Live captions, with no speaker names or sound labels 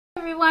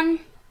Everyone,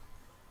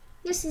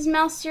 this is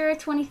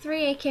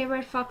Mouse023 aka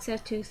Red Fox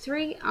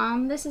 023.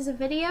 This is a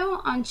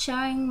video on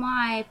showing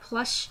my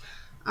plush.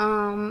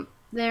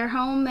 They're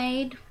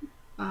homemade.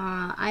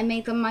 I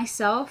made them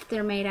myself.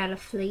 They're made out of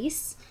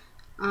fleece,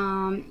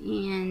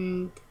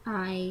 and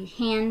I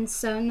hand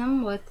sewn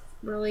them with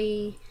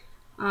really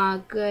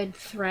good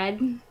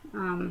thread,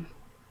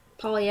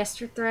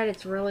 polyester thread.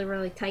 It's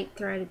really tight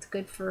thread. It's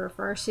good for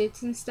fur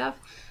suits and stuff.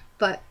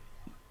 But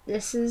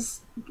this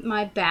is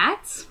my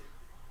bats.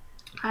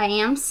 I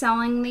am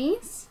selling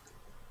these.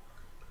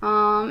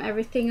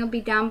 Everything will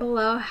be down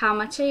below, how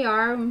much they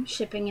are,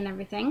 shipping and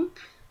everything.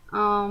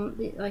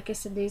 Like I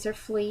said, these are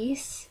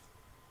fleece,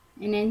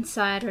 and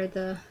inside are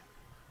the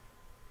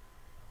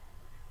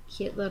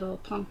cute little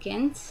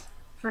pumpkins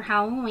for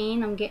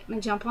Halloween. I'm getting a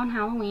jump on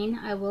Halloween.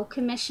 I will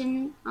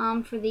commission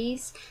for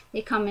these.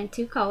 They come in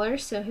two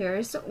colors. So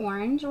here's the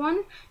orange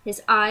one.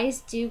 His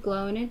eyes do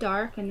glow in the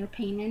dark, and they're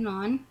painted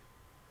on.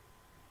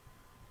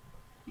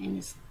 And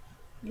his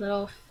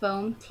little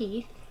foam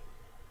teeth,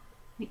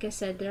 like I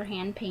said, they're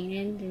hand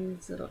painted, and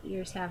his little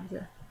ears have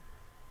the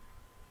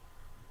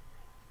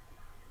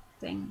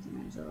things,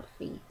 and his little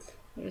feet.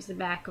 Here's the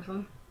back of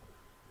them.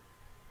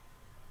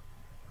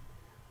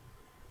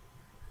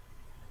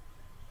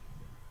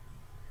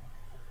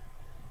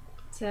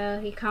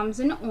 So he comes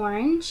in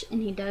orange,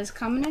 and he does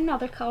come in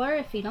another color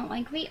if you don't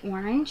like the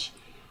orange.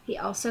 He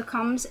also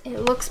comes, it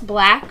looks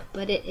black,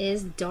 but it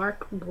is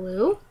dark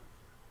blue,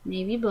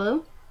 navy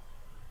blue.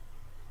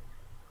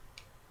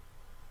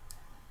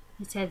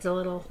 His head's a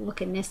little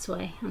looking this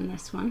way on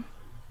this one.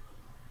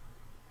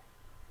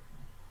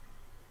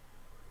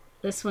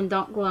 This one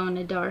don't glow in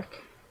the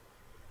dark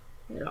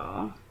at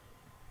all.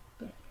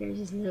 But here's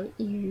his little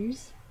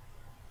ears.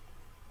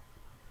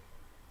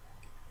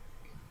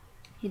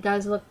 He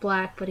does look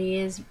black, but he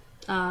is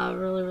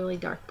really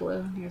dark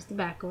blue. Here's the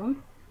back of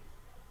him.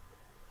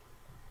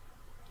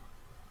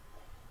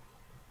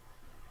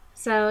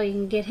 So you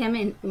can get him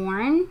in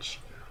orange,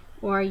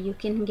 or you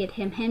can get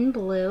him in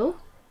blue.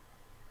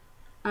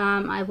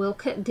 I will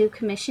do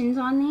commissions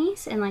on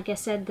these, and like I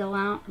said,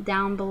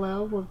 down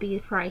below will be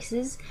the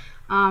prices.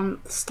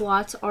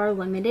 Slots are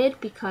limited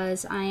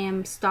because I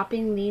am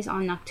stopping these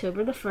on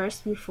October the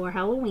 1st before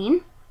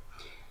Halloween.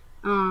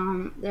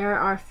 There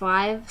are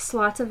 5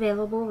 slots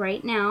available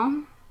right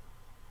now,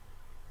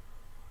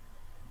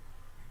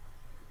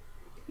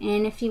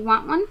 and if you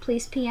want one,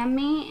 please PM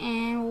me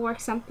and we'll work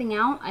something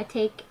out. I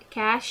take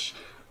cash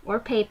or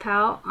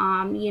PayPal.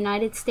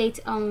 United States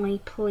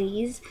only,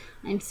 please.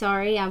 I'm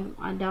sorry,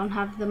 I don't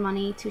have the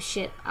money to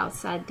ship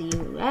outside the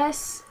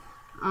US.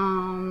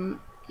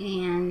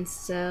 And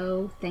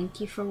so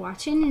thank you for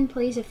watching, and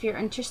please, if you're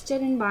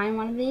interested in buying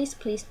one of these,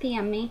 please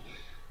PM me.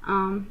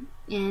 And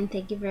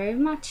thank you very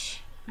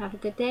much. Have a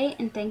good day,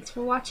 and thanks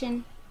for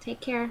watching. Take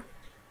care.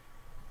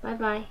 Bye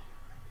bye.